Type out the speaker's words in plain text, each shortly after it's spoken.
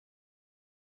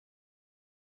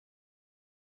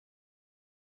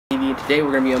Today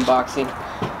we're going to be unboxing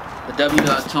the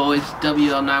WL Toys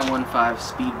WL915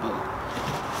 Speedboat.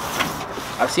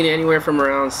 I've seen it anywhere from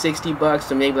around 60 bucks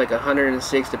to maybe like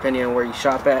 106 depending on where you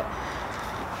shop at.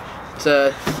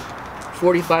 It's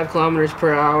 45 kilometers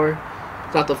per hour.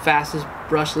 It's not the fastest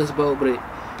brushless boat, but it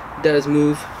does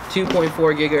move. 2.4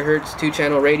 gigahertz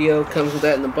 2-channel radio comes with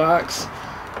that in the box.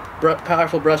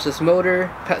 Powerful brushless motor,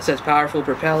 says powerful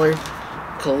propeller,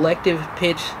 collective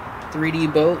pitch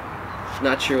 3D boat.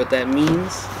 Not sure what that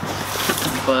means,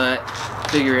 but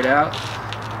figure it out.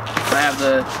 I have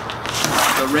the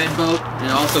red boat, and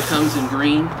it also comes in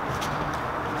green.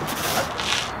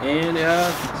 And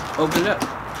open it up.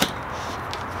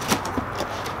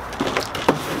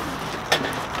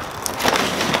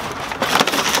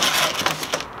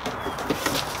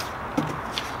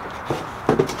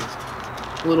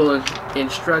 Little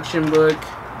instruction book,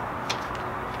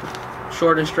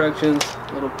 short instructions,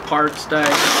 little parts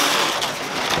diagram.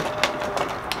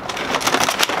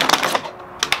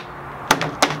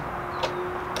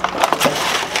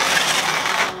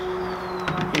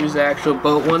 Here's the actual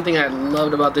boat. One thing I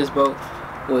loved about this boat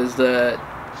was the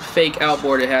fake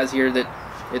outboard it has here. That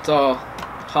it's all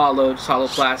hollow, just hollow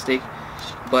plastic,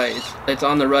 but it's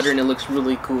on the rudder and it looks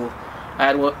really cool. I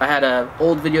had an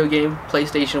old video game,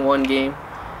 PlayStation 1 game.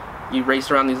 You race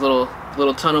around these little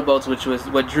tunnel boats, which was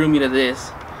what drew me to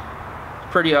this.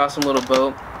 Pretty awesome little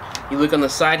boat. You look on the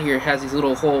side here, it has these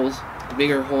little holes, a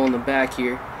bigger hole in the back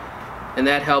here, and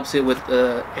that helps it with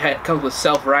it comes with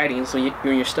self-righting. So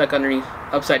when you're stuck underneath,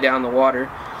 upside down in the water,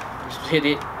 just hit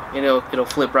it and it'll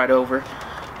flip right over. It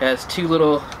has two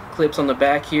little clips on the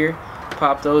back here.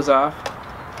 Pop those off.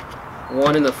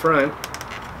 One in the front.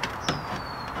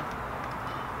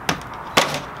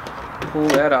 Pull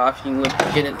that off. You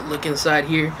can look inside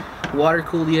here.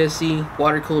 Water-cooled ESC,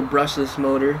 water-cooled brushless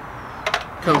motor.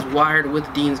 Comes wired with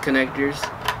Dean's connectors.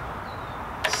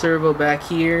 Servo back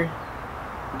here.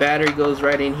 Battery goes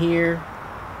right in here.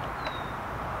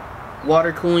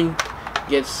 Water cooling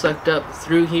gets sucked up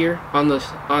through here on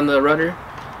the rudder.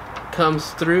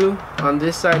 Comes through on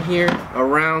this side here,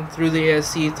 around through the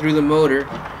ESC, through the motor,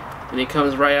 and it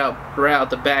comes right out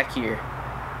the back here.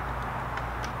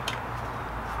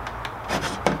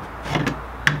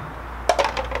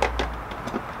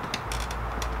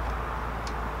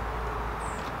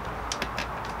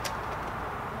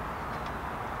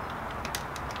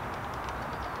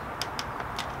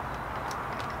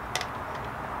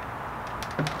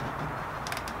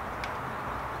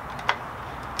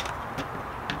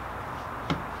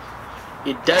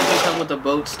 It doesn't come with a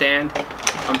boat stand.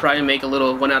 I'm probably gonna make a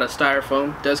little one out of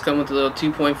styrofoam. It does come with a little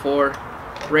 2.4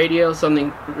 radio,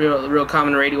 something real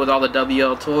common radio with all the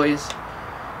WL toys.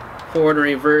 Forward and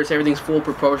reverse, everything's full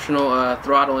proportional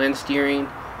throttle and steering.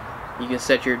 You can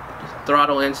set your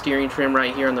throttle and steering trim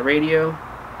right here on the radio.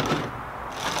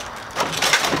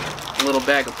 A little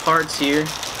bag of parts here.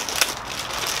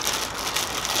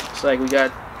 Looks like we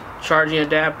got charging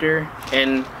adapter,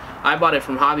 and I bought it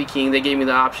from Hobby King. They gave me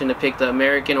the option to pick the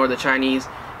American or the Chinese.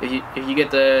 If you get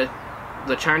the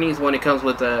Chinese one, it comes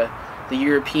with the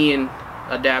European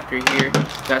adapter here.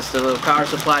 That's the little power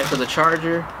supply for the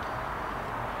charger.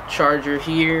 Charger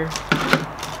here.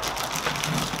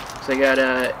 So I got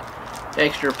a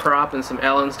extra prop and some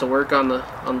Ellens to work on the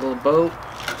little boat.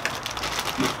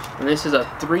 And this is a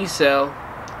 3-cell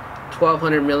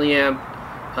 1200 milliamp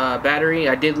battery.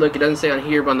 I did look. It doesn't say on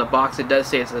here, but on the box it does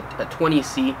say it's a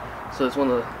 20C. So it's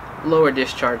one of the lower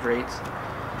discharge rates.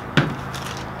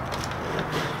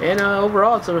 And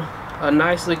overall, it's a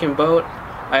nice looking boat.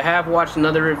 I have watched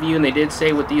another review, and they did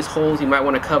say with these holes you might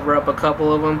want to cover up a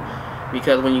couple of them,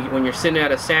 because when you're sitting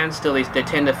at a standstill, they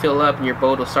tend to fill up, and your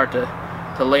boat will start to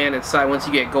land inside. Once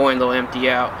you get going, they'll empty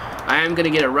out. I am going to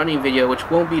get a running video,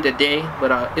 which won't be today,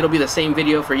 but it'll be the same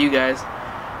video for you guys.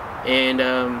 And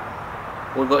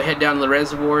we'll go head down to the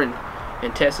reservoir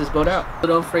and test this boat out. So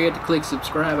don't forget to click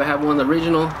subscribe. I have one of the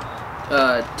original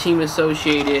Team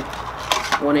Associated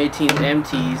 1/18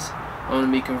 MTs. I'm going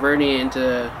to be converting it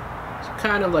into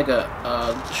kind of like a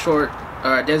short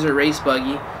desert race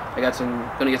buggy. Going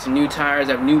to get some new tires.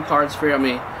 I have new parts for it. I'm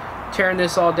going to tearing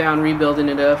this all down, rebuilding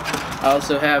it up. I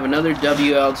also have another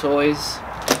WL Toys.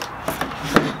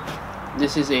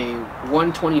 This is a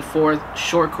 1/24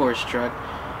 short course truck.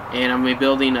 And I'm going to be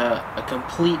building a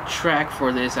complete track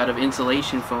for this out of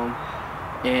insulation foam,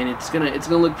 and it's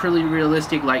gonna look pretty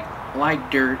realistic, like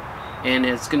dirt, and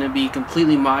it's gonna be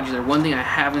completely modular. One thing I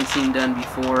haven't seen done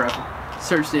before, I've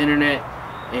searched the internet,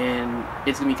 and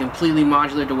it's gonna be completely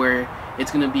modular to where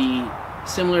it's gonna be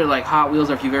similar to like Hot Wheels,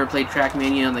 or if you've ever played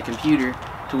Trackmania on the computer,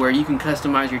 to where you can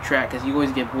customize your track, because you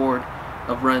always get bored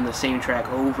of running the same track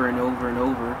over and over and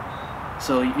over.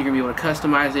 So you're gonna be able to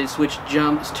customize it, switch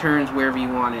jumps, turns, wherever you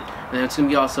want it. And then it's gonna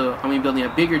be also, I'm gonna be building a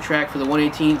bigger track for the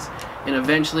 1/18s, and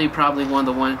eventually probably one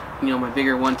of the my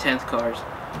bigger 1/10 cars.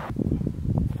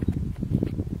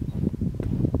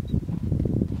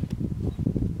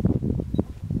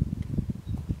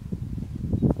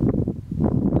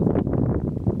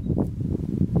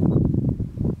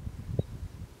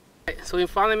 So we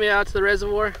finally made it out to the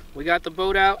reservoir. We got the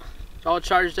boat out, it's all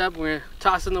charged up. We're gonna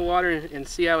toss it in the water and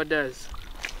see how it does.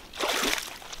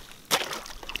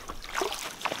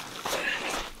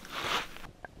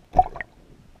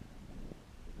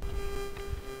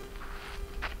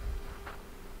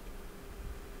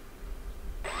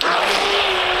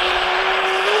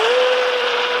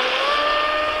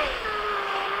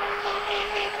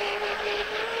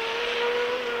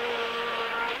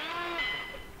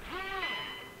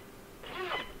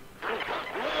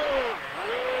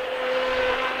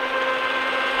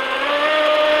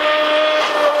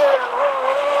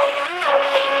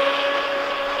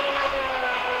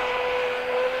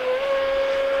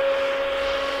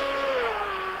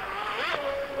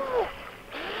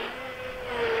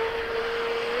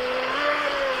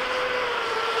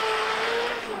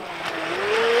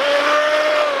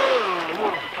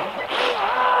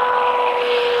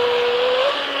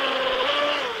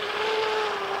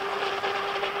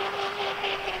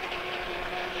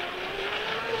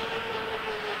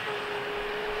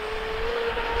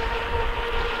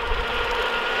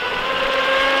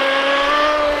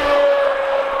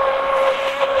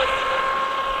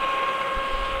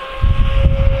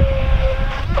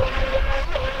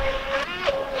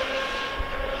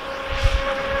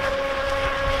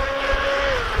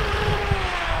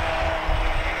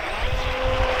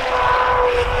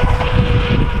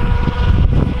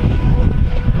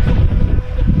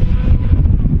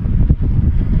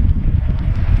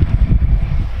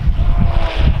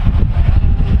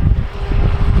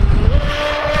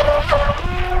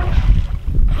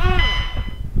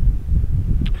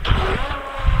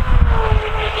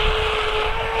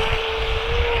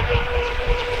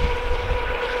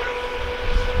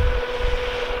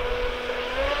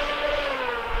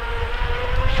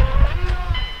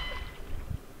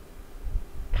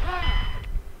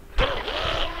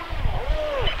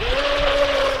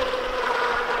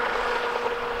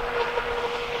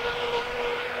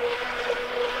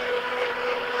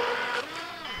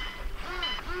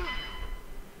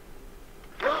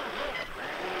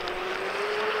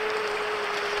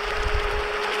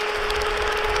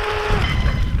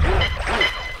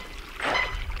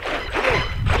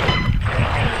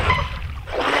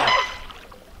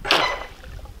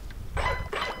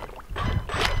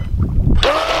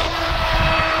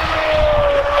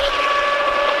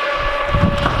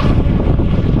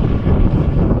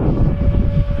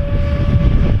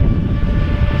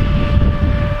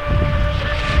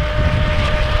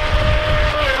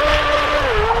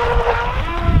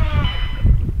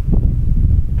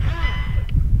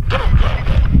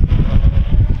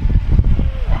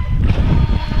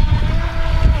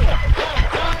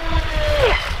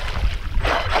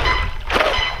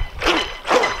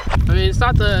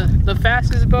 Not the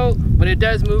fastest boat, but it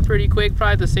does move pretty quick,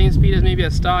 probably the same speed as maybe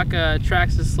a stock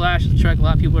Traxxas Slash, the truck a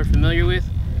lot of people are familiar with.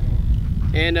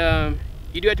 And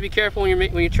you do have to be careful when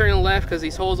you're turning left, because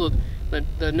these holes will,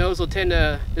 the nose will tend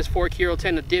to, this fork here will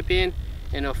tend to dip in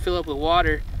and it'll fill up with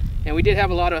water. And we did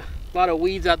have a lot of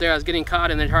weeds out there. I was getting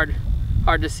caught, and they're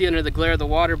hard to see under the glare of the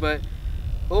water. But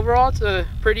overall, it's a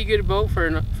pretty good boat for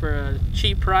a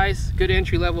cheap price, good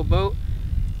entry-level boat.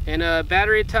 And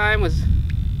battery time was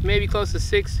maybe close to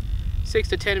 6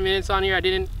 to 10 minutes on here. I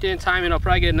didn't time it. I'll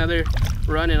probably get another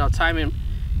run and I'll time it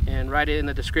and write it in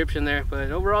the description there. But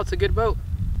overall, it's a good boat.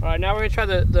 All right, now we're gonna try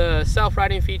the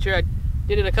self-riding feature. I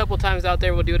did it a couple times out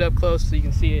there. We'll do it up close so you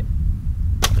can see it.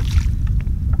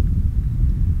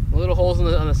 The little holes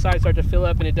on the side start to fill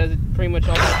up, and it does it pretty much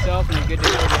all by itself, and you're good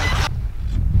to go again.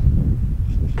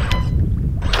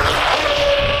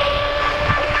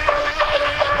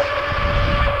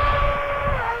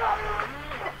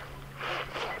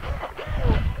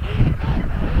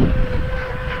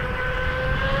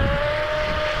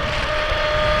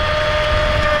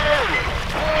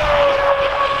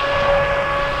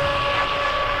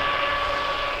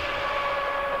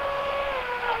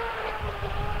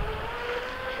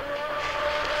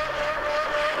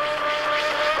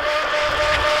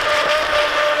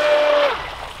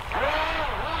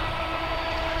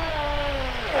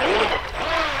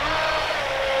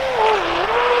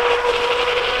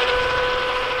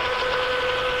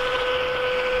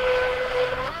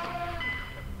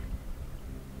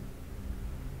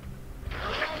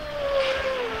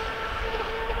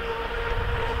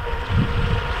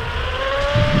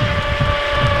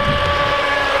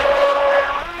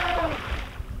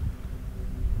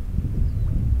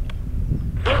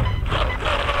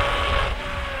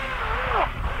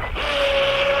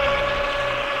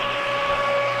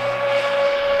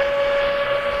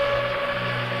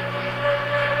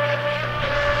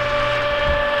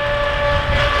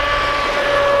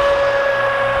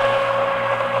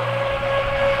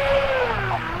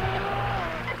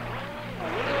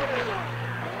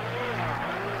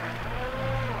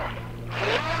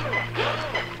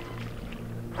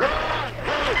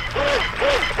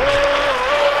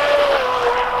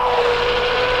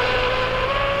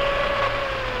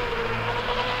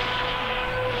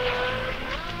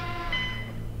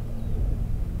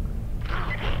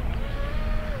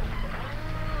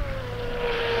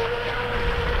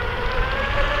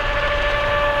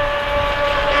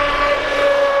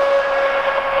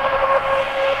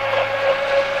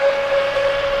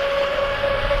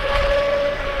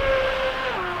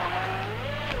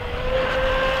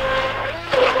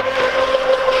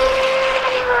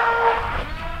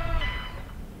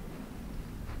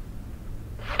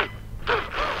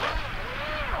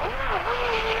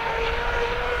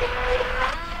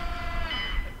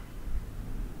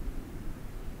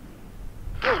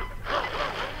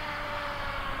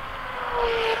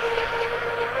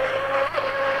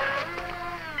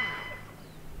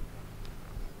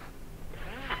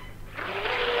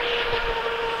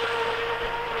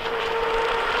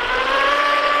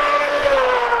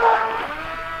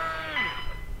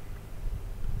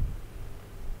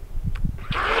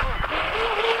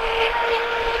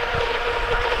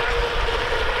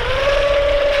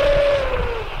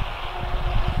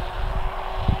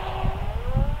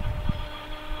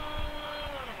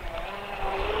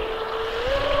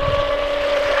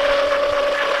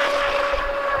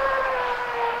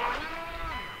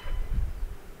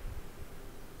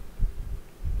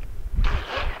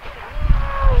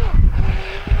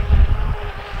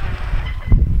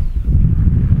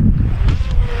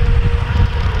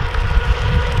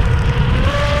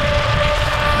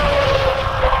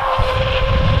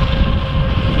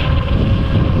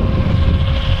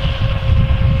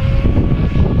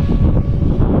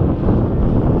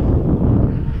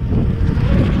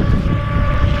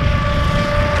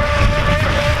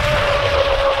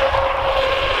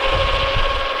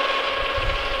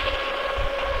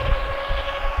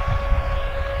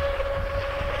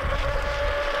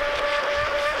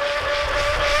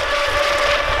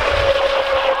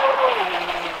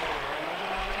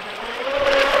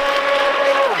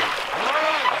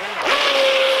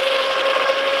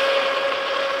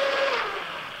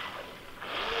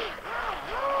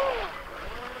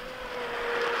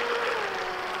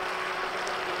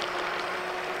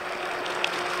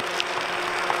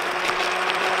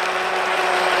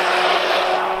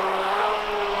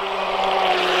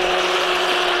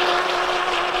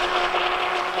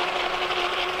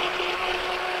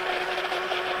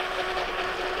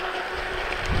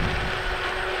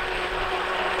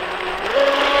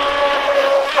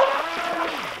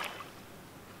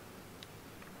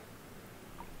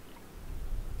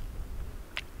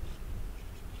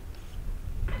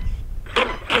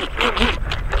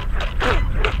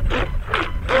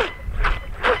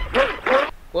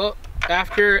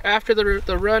 after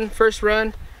the first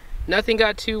run, nothing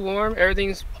got too warm.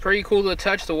 Everything's pretty cool to the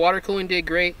touch. The water cooling did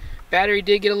great. Battery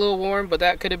did get a little warm, but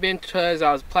that could have been because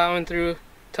I was plowing through a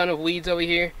ton of weeds over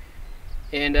here,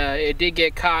 and it did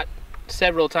get caught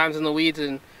several times in the weeds.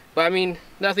 But I mean,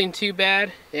 nothing too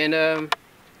bad, and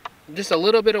just a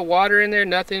little bit of water in there,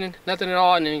 nothing at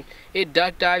all. And it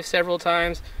duck dived several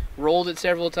times, rolled it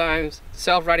several times.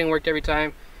 Self-riding worked every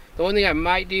time. The one thing I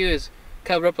might do is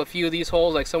cover up a few of these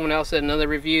holes, like someone else said in another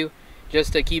review,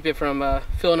 just to keep it from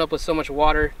filling up with so much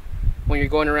water when you're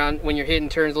going around, when you're hitting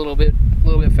turns a little bit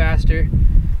faster.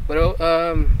 But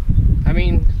I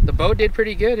mean, the boat did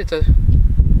pretty good. You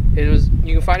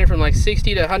can find it from like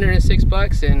 60 to 106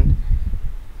 bucks, and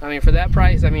I mean, for that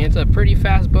price, I mean, it's a pretty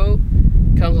fast boat.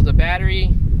 Comes with a battery,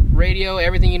 radio,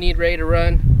 everything you need ready to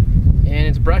run, and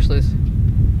it's brushless.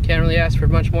 Can't really ask for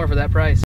much more for that price.